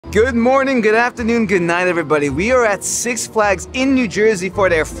Good morning, good afternoon, good night, everybody. We are at Six Flags in New Jersey for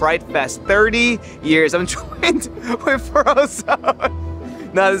their Fright Fest. 30 years. I'm joined with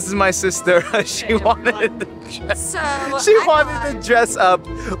Frozone. No, this is my sister. She wanted to dress. She wanted to dress up.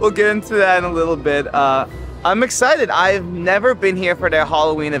 We'll get into that in a little bit. I'm excited. I've never been here for their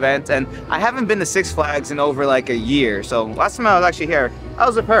Halloween event, and I haven't been to Six Flags in over like a year. So last time I was actually here, I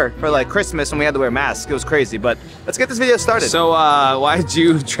was with her for like Christmas when we had to wear masks. It was crazy, but let's get this video started. So why did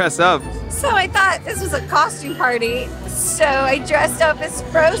you dress up? So I thought this was a costume party, so I dressed up as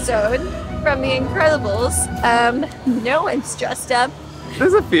Frozone from The Incredibles. No one's dressed up.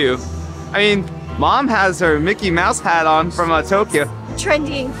 There's a few. I mean, Mom has her Mickey Mouse hat on from Tokyo.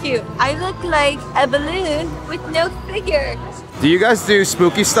 Trendy and cute. I look like a balloon with no figure. Do you guys do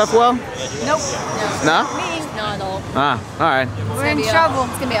spooky stuff well? Nope. No? Me? Not at all. Ah, alright. We're in trouble.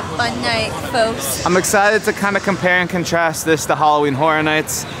 It's gonna be a fun night, folks. I'm excited to kind of compare and contrast this to Halloween Horror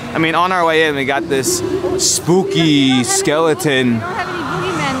Nights. I mean, on our way in, we got this spooky skeleton. We don't have any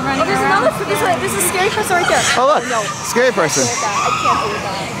boogeymen running around. There's a scary person right there. Oh look, no. Scary person. I can't do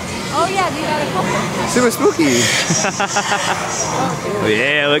that. Oh yeah, they got a couple. Super spooky.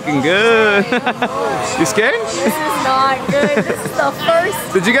 Yeah, looking good. You scared? This is not good. This is the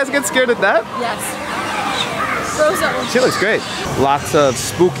first. Did you guys get scared at that? Yes. Frozone. She looks great. Lots of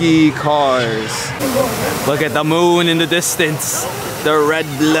spooky cars. Look at the moon in the distance. The red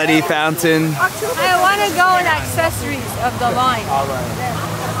bloody fountain. I want to go in accessories of the line.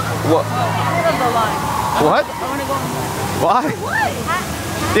 What? Of the line. What? I want to go in there. Why? What?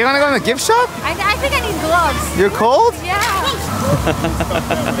 You want to go in the gift shop? I think I need gloves. You're cold? Yeah.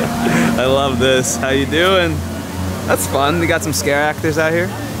 I love this. How you doing? That's fun. We got some scare actors out here.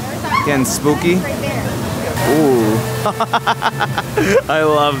 Getting spooky. Ooh. I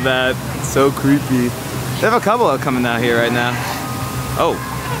love that. It's so creepy. They have a couple of coming out here right now. Oh.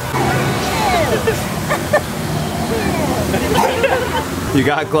 You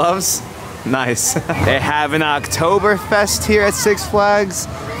got gloves? Nice. They have an Oktoberfest here at Six Flags.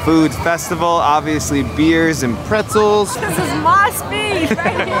 Food festival, obviously beers and pretzels. This is my speed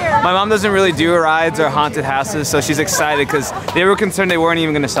right here. My mom doesn't really do rides or haunted houses, so she's excited because they were concerned they weren't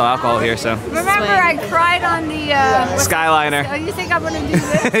even going to sell alcohol here. So remember, I cried on the Skyliner. Oh, you think I'm going to do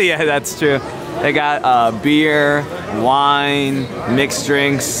this? Yeah, that's true. They got beer, wine, mixed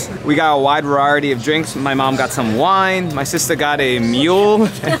drinks. We got a wide variety of drinks. My mom got some wine. My sister got a mule.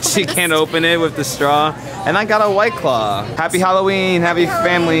 She can't open it with the straw. And I got a White Claw. Happy Halloween, happy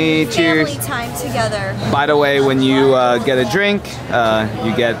family, cheers. Family time together. By the way, when you get a drink,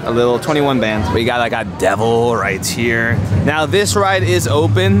 you get a little 21 band. We got like a devil right here. Now this ride is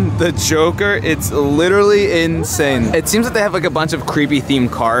open. The Joker, it's literally insane. It seems that they have like a bunch of creepy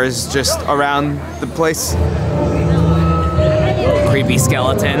themed cars just around the place. Creepy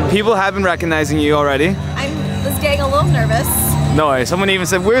skeleton. People have been recognizing you already. I was getting a little nervous. No way. Someone even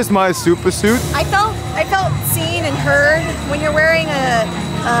said, "Where's my super suit?" I felt seen and heard. When you're wearing a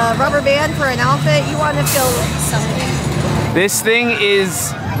rubber band for an outfit, you want to feel something. This thing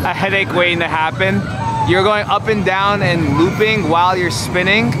is a headache waiting to happen. You're going up and down and looping while you're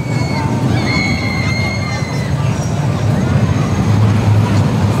spinning.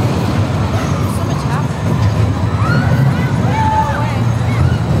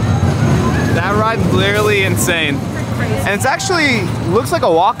 That ride's literally insane. And it's actually, looks like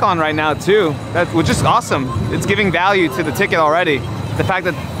a walk-on right now too, which is awesome. It's giving value to the ticket already. The fact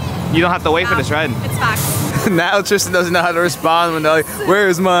that you don't have to wait for this ride. It's facts. Now Tristan doesn't know how to respond when they're like,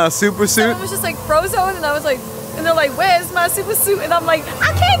 "Where's my super suit?" Someone was just like Frozone, and I was like, and they're like, "Where's my super suit?" And I'm like,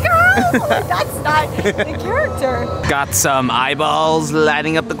 "I can't go." Like, that's not the character. Got some eyeballs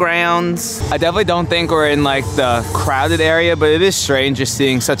lighting up the grounds. I definitely don't think we're in like the crowded area, but it is strange just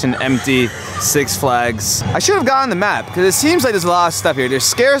seeing such an empty Six Flags. I should have gotten the map because it seems like there's a lot of stuff here. There's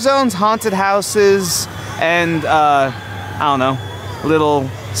scare zones, haunted houses, and I don't know, little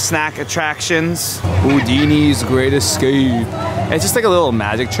snack attractions. Houdini's Great Escape. It's just like a little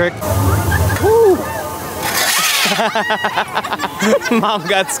magic trick. Woo. Mom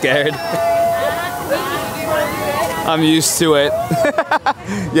got scared. I'm used to it.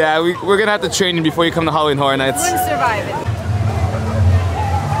 Yeah, we're gonna have to train you before you come to Halloween Horror Nights. Wouldn't survive it.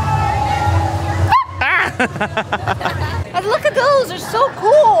 And look at those, they're so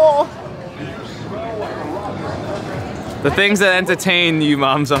cool. The things that entertain you,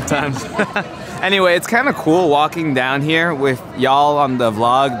 Mom, sometimes. Anyway, it's kind of cool walking down here with y'all on the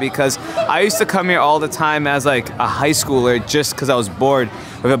vlog because I used to come here all the time as like a high schooler just because I was bored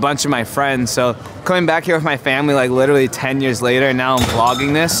with a bunch of my friends. So coming back here with my family like literally 10 years later and now I'm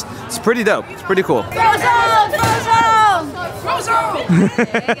vlogging this, it's pretty dope. It's pretty cool. Frozone! Frozone! Frozone!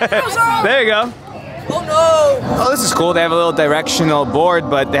 There you go. Oh no! Oh, this is cool. They have a little directional board,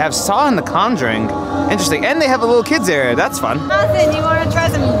 but they have Saw and The Conjuring. Interesting. And they have a little kids area. That's fun. Nothing. You want to try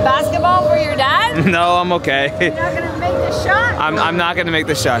some basketball for your dad? No, I'm okay. You're not gonna make the shot. I'm not gonna make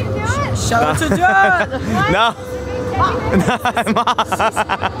the shot. Shout out to Dad! No.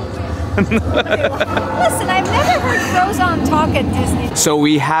 Listen, I've never heard Frozone talk at Disney. So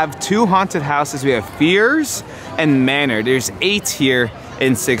we have 2 haunted houses. We have Fears and Manor. There's 8 here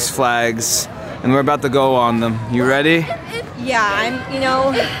in Six Flags, and we're about to go on them. You ready? Yeah,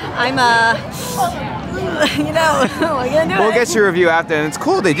 We'll get your review after, and it's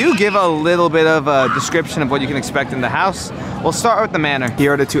cool. They do give a little bit of a description of what you can expect in the house. We'll start with the Manor.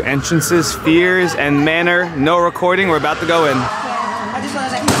 Here are the 2 entrances, Fears and Manor. No recording, we're about to go in. I just want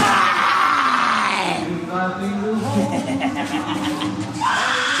to say,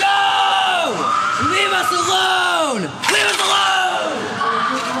 go! Leave us alone! Leave us alone!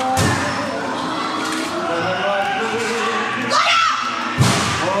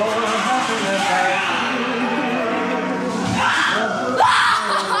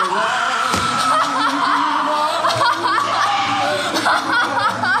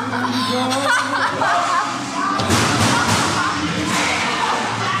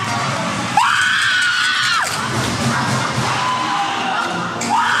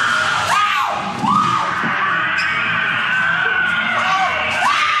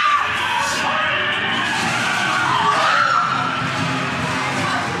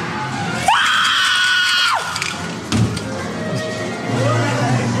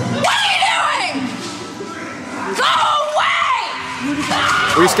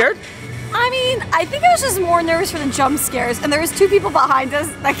 Were you scared? I mean, I think I was just more nervous for the jump scares, and there was 2 people behind us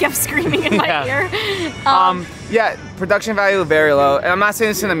that kept screaming in my ear. Yeah, production value very low. And I'm not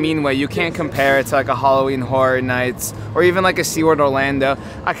saying this in a mean way. You can't compare it to like a Halloween Horror Nights or even like a SeaWorld Orlando.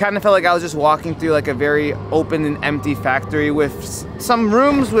 I kind of felt like I was just walking through like a very open and empty factory with some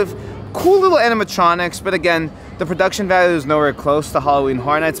rooms with cool little animatronics. But again, the production value is nowhere close to Halloween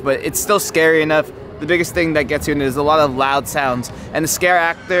Horror Nights, but it's still scary enough. The biggest thing that gets you in is a lot of loud sounds, and the scare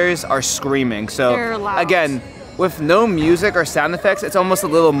actors are screaming. So again, with no music or sound effects, it's almost a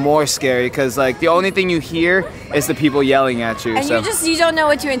little more scary because like the only thing you hear is the people yelling at you. And so you don't know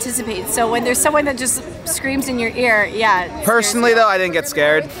what to anticipate. So when there's someone that just screams in your ear, yeah. Personally though, I didn't get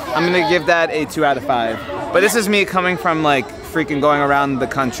scared. I'm gonna give that a 2 out of 5. But this is me coming from like freaking going around the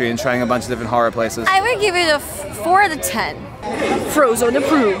country and trying a bunch of different horror places. I would give it a 4 out of 10. Frozone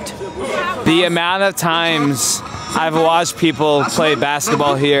approved. The amount of times I've watched people play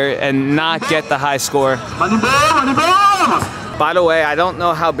basketball here and not get the high score. By the way, I don't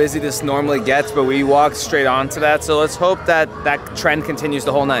know how busy this normally gets, but we walked straight onto that, so let's hope that that trend continues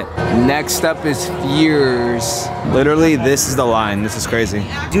the whole night. Next up is Fears. Literally, this is the line. This is crazy.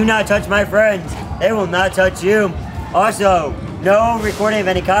 Do not touch my friends. They will not touch you. Also, no recording of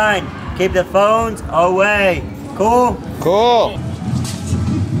any kind. Keep the phones away. Cool? Cool.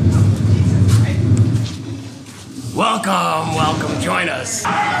 Welcome, join us.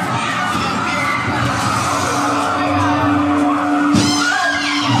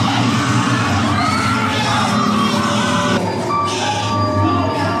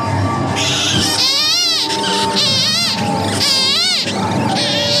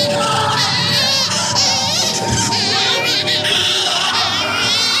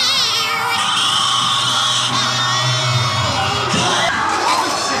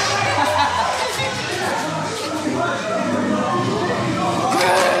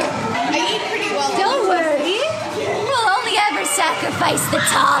 Sacrifice the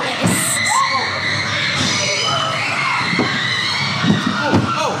tallest.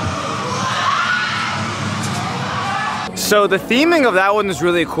 So the theming of that one is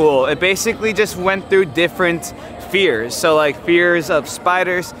really cool. It basically just went through different fears. So like fears of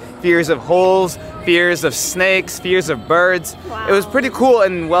spiders, fears of holes, fears of snakes, fears of birds. Wow. It was pretty cool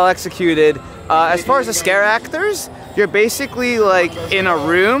and well executed. As far as the scare actors, you're basically like in a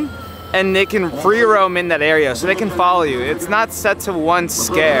room and they can free roam in that area, so they can follow you. It's not set to one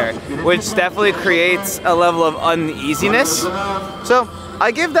scare, which definitely creates a level of uneasiness. So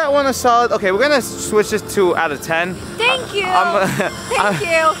I give that one a solid, okay, we're gonna switch this to out of 10. Thank you. Thank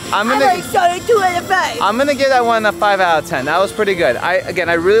you. I'm gonna solid 2 out of 5. I'm gonna give that one a 5 out of 10. That was pretty good. I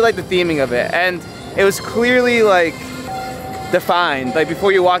really like the theming of it, and it was clearly like defined. Like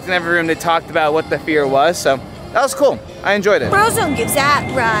before you walked in every room, they talked about what the fear was, so that was cool. I enjoyed it. Frozone gives that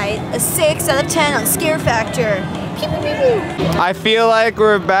ride a 6 out of 10 on scare factor. Pew, pew, pew, pew. I feel like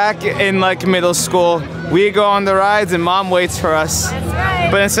we're back in like middle school. We go on the rides and mom waits for us. That's right.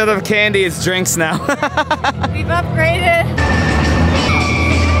 But instead of candy, it's drinks now. We've upgraded.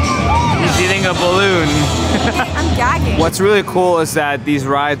 a balloon. I'm gagging. What's really cool is that these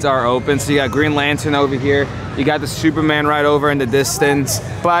rides are open. So you got Green Lantern over here. You got the Superman ride over in the distance.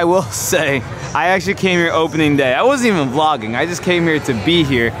 But I will say, I actually came here opening day. I wasn't even vlogging. I just came here to be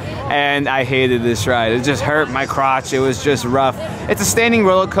here. And I hated this ride. It just hurt my crotch. It was just rough. It's a standing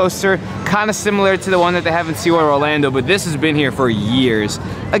roller coaster, kind of similar to the one that they have in SeaWorld Orlando, but this has been here for years.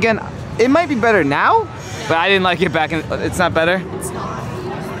 Again, it might be better now, but I didn't like it back in, it's not better? It's not.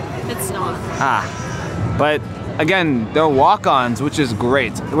 It's not. Ah, but again, they're walk-ons, which is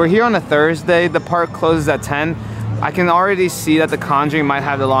great. We're here on a Thursday. The park closes at 10. I can already see that The Conjuring might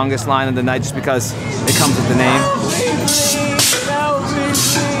have the longest line of the night just because it comes with the name.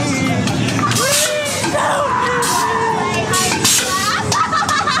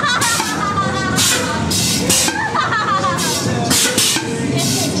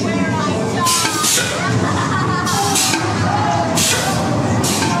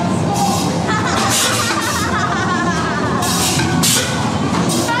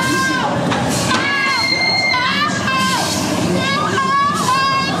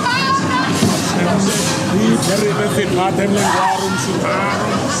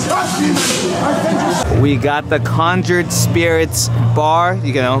 We got the Conjured Spirits bar,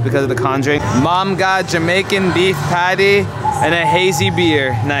 you know, because of The Conjuring. Mom got Jamaican beef patty and a hazy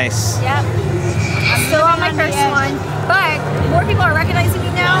beer. Nice. Yep. I'm still on my first one, but more people are recognizing me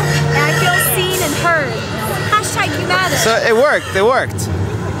now, and I feel seen and heard. Hashtag you matter. So it worked, it worked.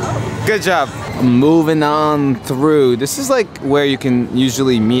 Good job. Moving on through. This is like where you can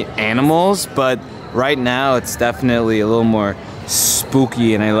usually meet animals, but right now it's definitely a little more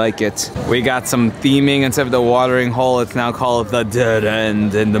spooky and I like it. We got some theming instead of the watering hole. It's now called the dead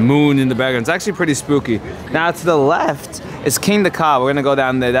end and the moon in the background. It's actually pretty spooky. Now to the left is King the Ka. We're gonna go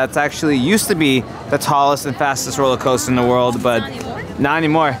down there. That's actually used to be the tallest and fastest roller coaster in the world, but not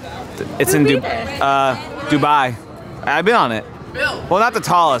anymore. It's in Dubai. I've been on it. Well, not the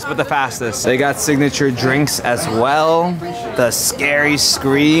tallest, but the fastest. They got signature drinks as well. The Scary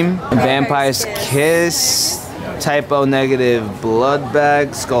Scream, Vampire's Kiss, Typo Negative Blood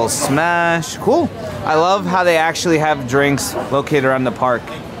Bag, Skull Smash. Cool. I love how they actually have drinks located around the park.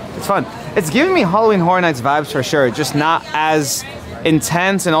 It's fun. It's giving me Halloween Horror Nights vibes for sure. Just not as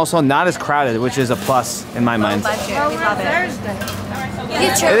intense and also not as crowded, which is a plus in my mind.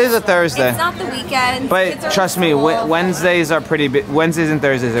 It is a Thursday. It's not the weekend. But trust me, Wednesdays are pretty Wednesdays and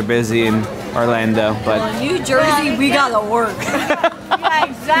Thursdays are busy in Orlando. But New Jersey, we gotta work. Yeah,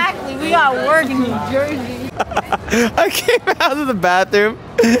 exactly. We gotta work in New Jersey. I came out of the bathroom.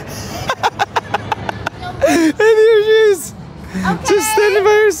 And here she is. Okay. Just standing by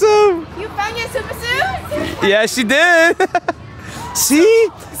herself. You found your super suit? Yeah, she did. See?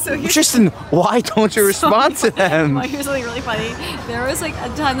 Tristan, why don't you respond to them? Well, here's something really funny. There was like a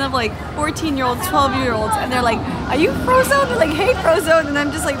ton of like 14-year-olds, 12-year-olds, and they're like, "Are you Frozone?" They're like, "Hey, Frozone," and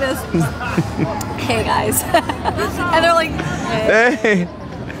I'm just like this. Hey guys, and they're like, "Hey."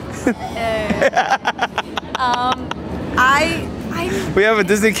 We have a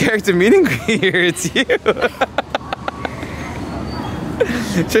Disney character meet and greet here. It's you.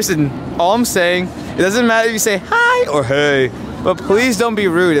 Tristan, all I'm saying, it doesn't matter if you say hi or hey. But please don't be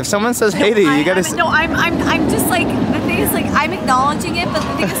rude. If someone says hey to you, you gotta say. No, I'm just like, the thing is like, I'm acknowledging it, but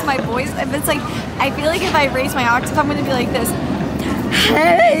the thing is my voice, if it's like, I feel like if I raise my octave, I'm gonna be like this.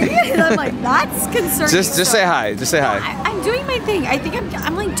 Hey! And I'm like, that's concerning. Just say hi. Just say hi. I'm doing my thing. I think I'm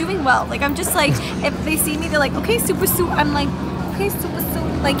like doing well. Like, I'm just like, if they see me, they're like, okay, super suit. I'm like, okay, super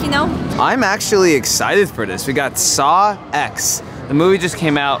suit. Like, you know? I'm actually excited for this. We got Saw X. The movie just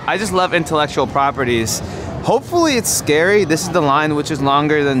came out. I just love intellectual properties. Hopefully it's scary. This is the line, which is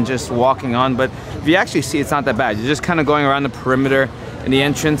longer than just walking on, but if you actually see, it's not that bad. You're just kind of going around the perimeter, and the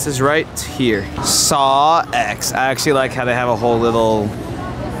entrance is right here. Saw X. I actually like how they have a whole little,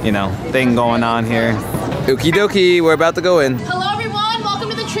 you know, thing going on here. Okie dokie, we're about to go in. Hello everyone,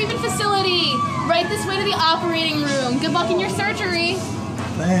 welcome to the treatment facility. Right this way to the operating room. Good luck in your surgery.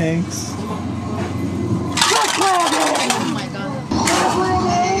 Thanks. Oh my god.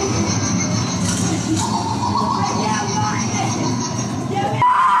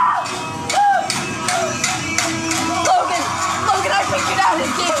 Logan, I figured out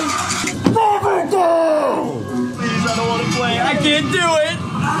his game. Never do! Please, I don't want to play. I can't do it.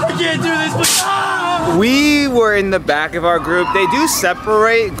 I can't do this, please. Ah! We were in the back of our group. They do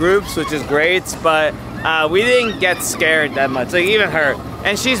separate groups, which is great, but we didn't get scared that much. Like even her.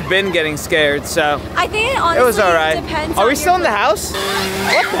 And she's been getting scared, so I think it honestly it was all right. depends Are on we still in the house?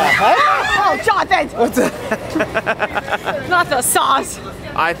 What the heck? Oh, Jonathan! What's the? Not the sauce.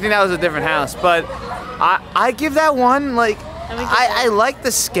 I think that was a different house, but I give that one like I like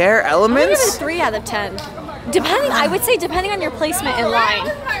the scare I'm gonna give it elements. a 3 out of 10. I would say depending on your placement in line.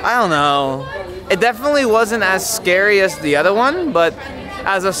 I don't know. It definitely wasn't as scary as the other one, but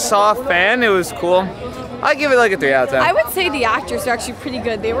as a Saw fan, it was cool. I give it like a 3 out of 10. I would say the actors are actually pretty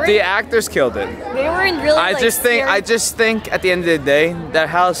good. The actors killed it. They were in really. I just think at the end of the day, that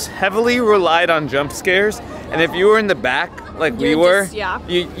house heavily relied on jump scares, and if you were in the back, like we were,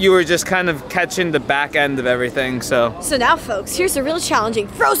 you were just kind of catching the back end of everything. So now, folks, here's the real challenging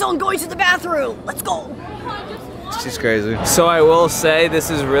Frozone going to the bathroom. Let's go. She's crazy. So I will say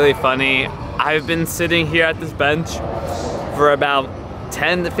this is really funny. I've been sitting here at this bench for about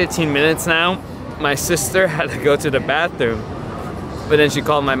 10 to 15 minutes now. My sister had to go to the bathroom, but then she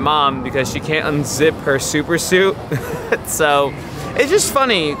called my mom because she can't unzip her super suit. So it's just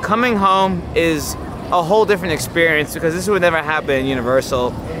funny. Coming home is a whole different experience because this would never happen in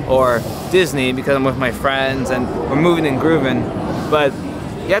Universal or Disney because I'm with my friends and we're moving and grooving. But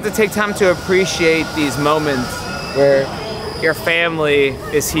you have to take time to appreciate these moments where your family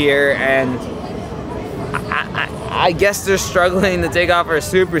is here, and I guess they're struggling to take off her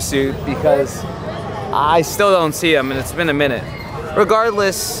super suit because I still don't see them and it's been a minute.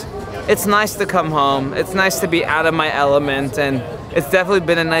 Regardless, it's nice to come home. It's nice to be out of my element, and it's definitely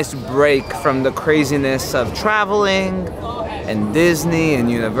been a nice break from the craziness of traveling and Disney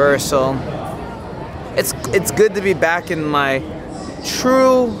and Universal. It's good to be back in my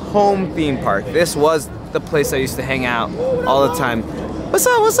true home theme park. This was the place I used to hang out all the time. What's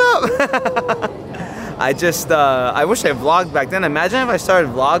up, what's up? I wish I vlogged back then. Imagine if I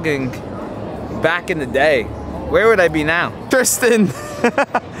started vlogging back in the day. Where would I be now? Tristan,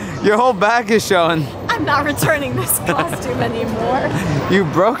 your whole back is showing. I'm not returning this costume anymore. You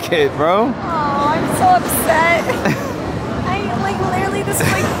broke it, bro. Oh, I'm so upset. Literally, this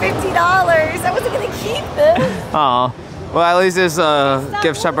was like $50. I wasn't gonna keep this. Oh, well, at least there's a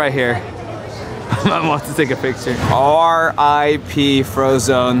gift shop right here. I want to take a picture. R.I.P.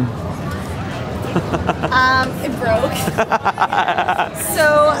 Frozone. It broke.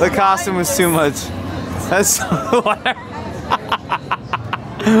 So the costume was too much. That's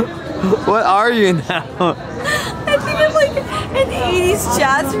what are you now? I think I'm like an 80s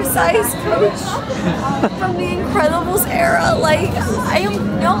jazzercise coach from the Incredibles era. Like, I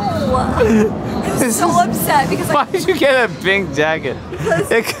don't know. I'm so upset because why did you get a pink jacket?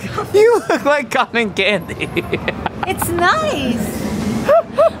 You look like cotton candy. It's nice.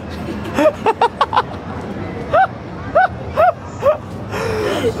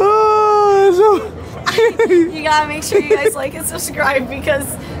 You gotta make sure you guys like and subscribe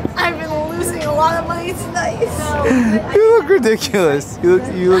because I've been losing a lot of money tonight. So you look ridiculous. You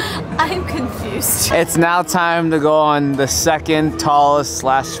look. I'm confused. It's now time to go on the second tallest /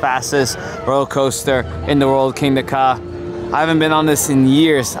 fastest roller coaster in the world, King the Ka. I haven't been on this in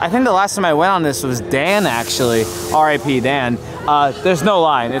years. I think the last time I went on this was Dan, actually. R.I.P. Dan. There's no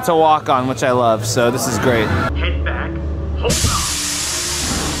line. It's a walk-on, which I love. So this is great. Head back. Hold on.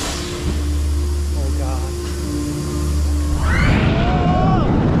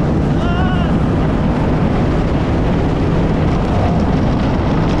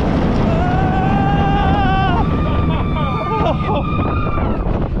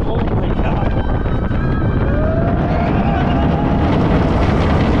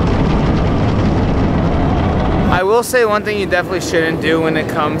 I will say one thing you definitely shouldn't do when it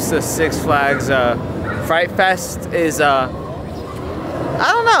comes to Six Flags Fright Fest is, I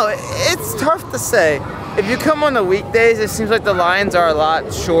don't know, it's tough to say. If you come on the weekdays, it seems like the lines are a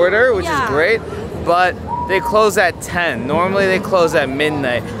lot shorter, which is great, but they close at 10. Normally they close at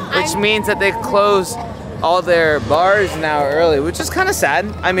midnight, which means that they close all their bars now early, which is kind of sad.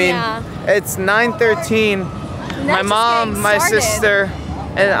 I mean, it's 9:13. My mom, my sister,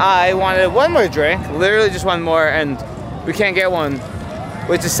 and I wanted one more drink, literally just one more, and we can't get one,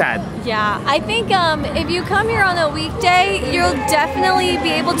 which is sad. Yeah, I think if you come here on a weekday, you'll definitely be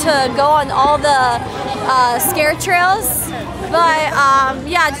able to go on all the scare trails. But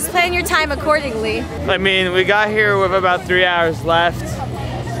yeah, just plan your time accordingly. I mean, we got here with about 3 hours left.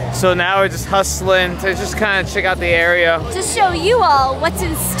 So now we're just hustling to just kind of check out the area. To show you all what's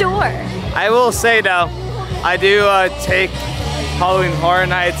in store. I will say though, I do take Halloween Horror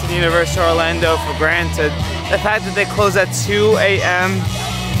Nights in Universal Orlando for granted. The fact that they close at 2 a.m.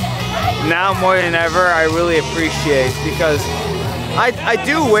 now more than ever, I really appreciate, because I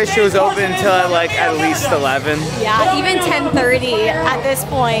do wish it was open until at least 11. Yeah, even 10:30 at this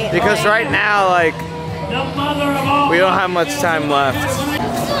point. Because right now, we don't have much time left.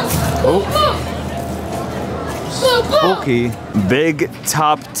 Oh. Spooky. Big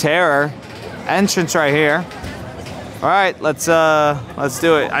Top Terror entrance right here. All right, let's do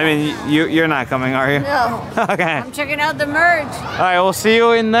it. I mean, you're not coming, are you? No. Okay. I'm checking out the merge. All right, we'll see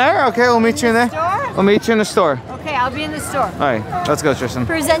you in there. Okay, we'll meet you in there. Store? We'll meet you in the store. Okay, I'll be in the store. All right, let's go, Tristan.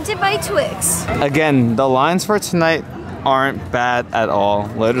 Presented by Twix. Again, the lines for tonight aren't bad at all.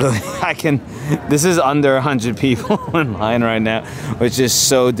 Literally, this is under 100 people in line right now, which is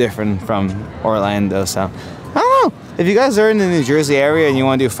so different from Orlando. So, I don't know. If you guys are in the New Jersey area and you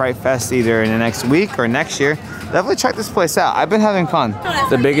want to do Fright Fest either in the next week or next year, definitely check this place out. I've been having fun.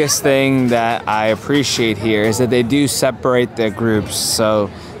 The biggest thing that I appreciate here is that they do separate their groups. So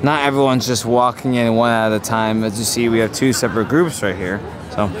not everyone's just walking in one at a time. As you see, we have 2 separate groups right here.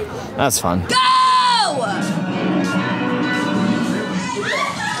 So that's fun. Go!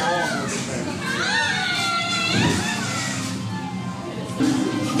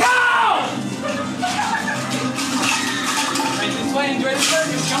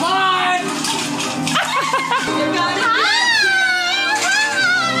 Come on!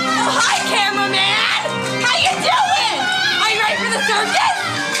 Hi, cameraman! How you doing? Are you ready for the circus?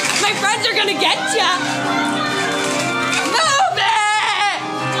 My friends are gonna get ya! Move it!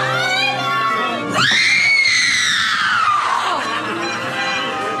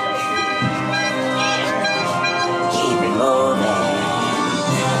 Keep it moving.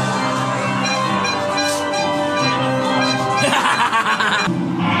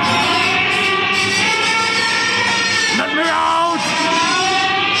 Let me out!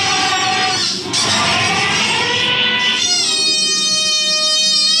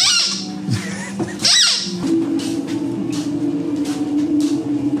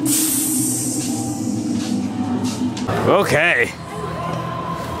 Okay.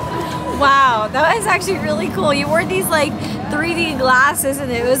 Wow, that was actually really cool. You wore these like 3D glasses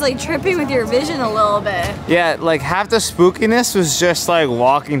and it was like tripping with your vision a little bit. Yeah, like half the spookiness was just like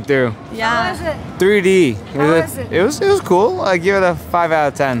walking through. Yeah. How was it? 3D. How was it? It was cool. I give it a 5 out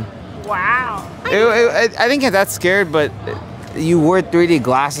of 10. Wow. I didn't get that scared, but you wore 3D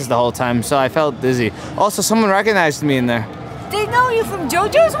glasses the whole time, so I felt dizzy. Also, someone recognized me in there. They know you from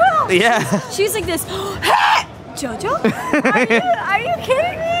JoJo's World. Yeah. She's like this. Hey, JoJo? Are you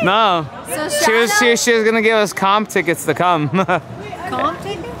kidding me? No. So She was gonna give us comp tickets to come. Comp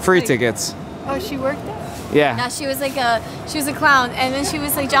tickets? Free tickets. Oh, she worked there? Yeah. No, she was a clown, and then she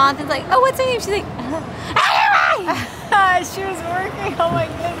was like, Jonathan's like, oh, what's her name? She's like, She was working. Oh my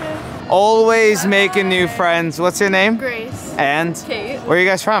goodness. Always making new friends. What's your name? Grace. And? Kate. Where are you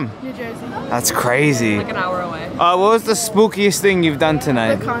guys from? New Jersey. That's crazy. Like an hour away. What was the spookiest thing you've done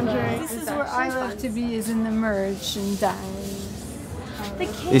tonight? Conjuring. This is where I love to be, is in the merchandise.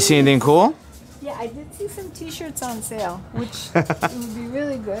 You see anything cool? Yeah, I did see some t-shirts on sale, which would be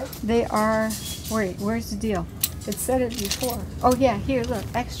really good. They are, wait, where's the deal? It said it before. Oh yeah, here, look,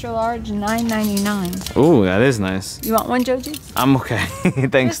 extra large, $9.99. Ooh, that is nice. You want one, Joji? I'm okay.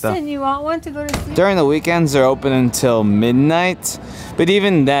 Thanks, though. Kristen, you want one to go to sleep? During the weekends, they're open until midnight. But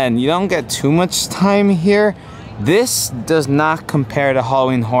even then, you don't get too much time here. This does not compare to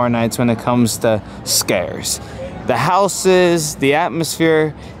Halloween Horror Nights when it comes to scares. The houses, the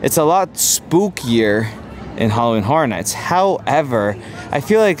atmosphere, it's a lot spookier in Halloween Horror Nights. However, I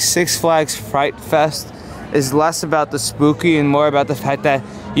feel like Six Flags Fright Fest is less about the spooky and more about the fact that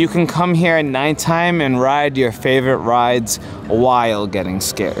you can come here at nighttime and ride your favorite rides while getting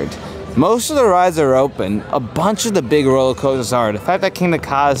scared. Most of the rides are open. A bunch of the big roller coasters are. The fact that King of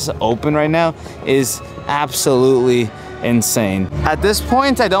Ka is open right now is absolutely insane. At this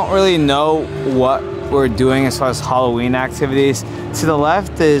point, I don't really know what we're doing as far as Halloween activities. To the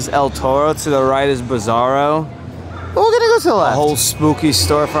left is El Toro, to the right is Bizarro. We're gonna go to the left. A whole spooky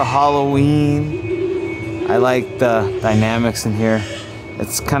store for Halloween. I like the dynamics in here.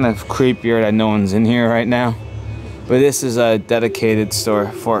 It's kind of creepier that no one's in here right now. But this is a dedicated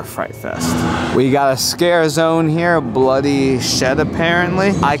store for Fright Fest. We got a scare zone here, a bloody shed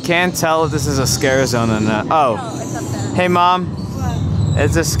apparently. I can't tell if this is a scare zone or not. Oh, it's up there. Hey mom. What?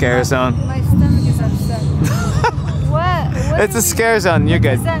 It's a scare zone. My stomach is upset. What? It's a scare zone, you're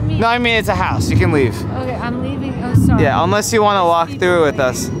good. What does that mean? No, I mean it's a house, you can leave. Okay, I'm leaving. Oh, sorry. Yeah, unless you want to walk through with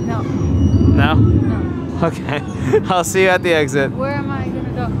us. No. No? No. Okay, I'll see you at the exit. Where am I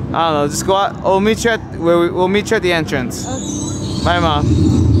gonna go? I don't know, just go out. We'll meet you at the entrance. Okay. Bye, Mom.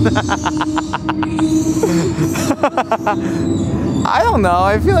 I don't know,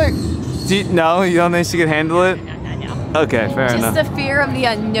 I feel like... No, you don't think she can handle it? No. Okay, fair enough. Just the fear of the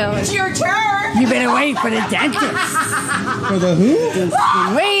unknown. It's your turn! You better wait for the dentist. For the who? Been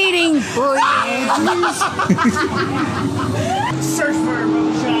waiting for you. Search for it,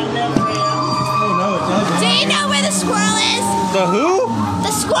 Bouchard, never found. Oh no, it doesn't. Do you know where the squirrel is? The who?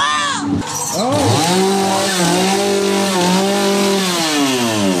 The squirrel!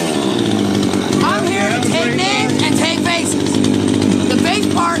 I'm here to take names and take faces. The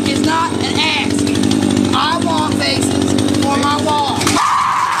face part is not an ask. I want faces for my wall. Do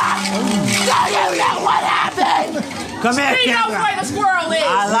you know what happened? Come here, He knows camera. where the squirrel is.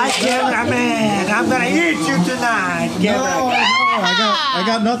 I like cameraman. I'm gonna eat you tonight. Camera. I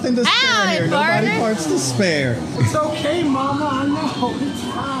got nothing to spare here. Nobody partner. parts to spare. It's okay, Mama. I know. It's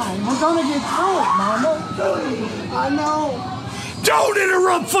fine. We're gonna get through it, Mama. I know. Don't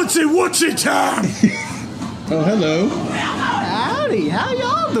interrupt Footsie Wootsy time. Oh, hello. Howdy. How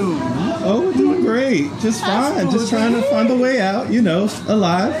y'all doing? Oh, we're doing great. Just fine. Just trying to find a way out. You know,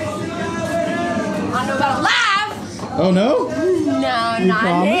 alive. I don't know about alive. Oh, no? No, You not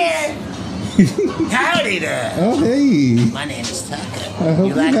promise? here. Howdy there. Oh, hey. My name is Tucker. I hope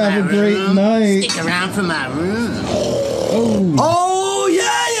you have my a great room? night. Stick around for my room. Oh. Oh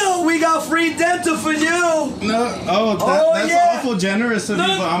yeah, yo, we got free dental for you. No. Oh, that's yeah. awful generous of you,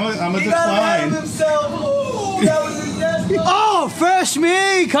 but I'm a He gotta have decline. himself. Ooh, that was his dental. Oh, fresh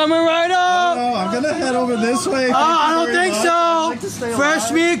meat coming right up. Oh, I'm gonna head over this way. Oh, I don't think so.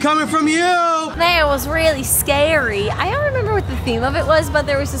 Fresh meat coming from you. It was really scary. I don't remember what the theme of it was, but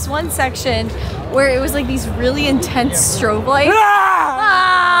there was this one section where it was like these really intense strobe lights.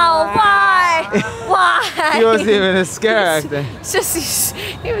 Oh, why? Why? He wasn't even a scare actor. It's just,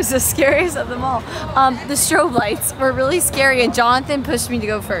 it was the scariest of them all. The strobe lights were really scary, and Jonathan pushed me to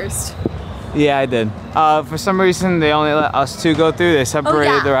go first. Yeah, I did. For some reason, they only let us two go through. They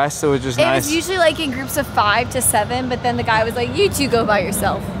separated the rest, so it was just nice. It was usually like in groups of 5 to 7, but then the guy was like, "You two go by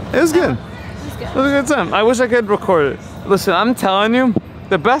yourself." It was good. It was a good time. I wish I could record it. Listen, I'm telling you,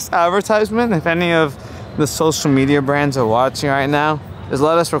 the best advertisement, if any of the social media brands are watching right now, is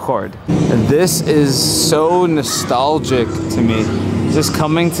let us record. And this is so nostalgic to me. Just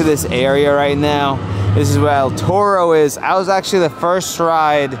coming to this area right now. This is where El Toro is. I was actually the first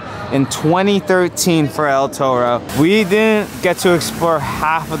ride in 2013 for El Toro. We didn't get to explore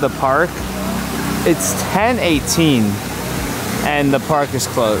half of the park. It's 10:18 and the park is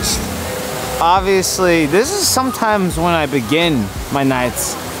closed. Obviously, this is sometimes when I begin my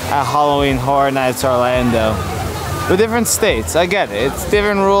nights at Halloween Horror Nights Orlando. With different states, I get it. It's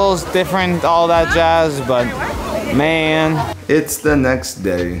different rules, different all that jazz, but man. It's the next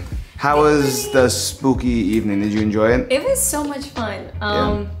day. How was the spooky evening? Did you enjoy it? It was so much fun.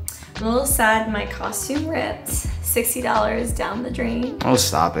 I'm a little sad my costume ripped. $60 down the drain. Oh,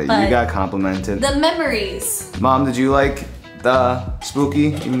 stop it. You got complimented. The memories. Mom, did you like the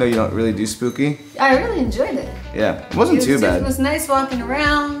spooky, even though you don't really do spooky? I really enjoyed it. Yeah, it wasn't too bad. It was nice walking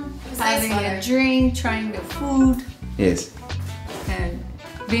around, having a drink, trying the food, Yes. and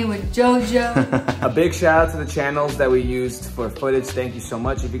being with JoJo. A big shout out to the channels that we used for footage. Thank you so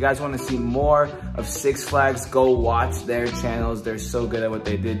much. If you guys want to see more of Six Flags, go watch their channels. They're so good at what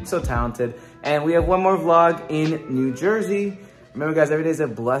they did, so talented. And we have one more vlog in New Jersey. Remember guys, every day is a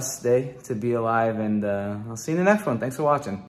blessed day to be alive, and I'll see you in the next one. Thanks for watching.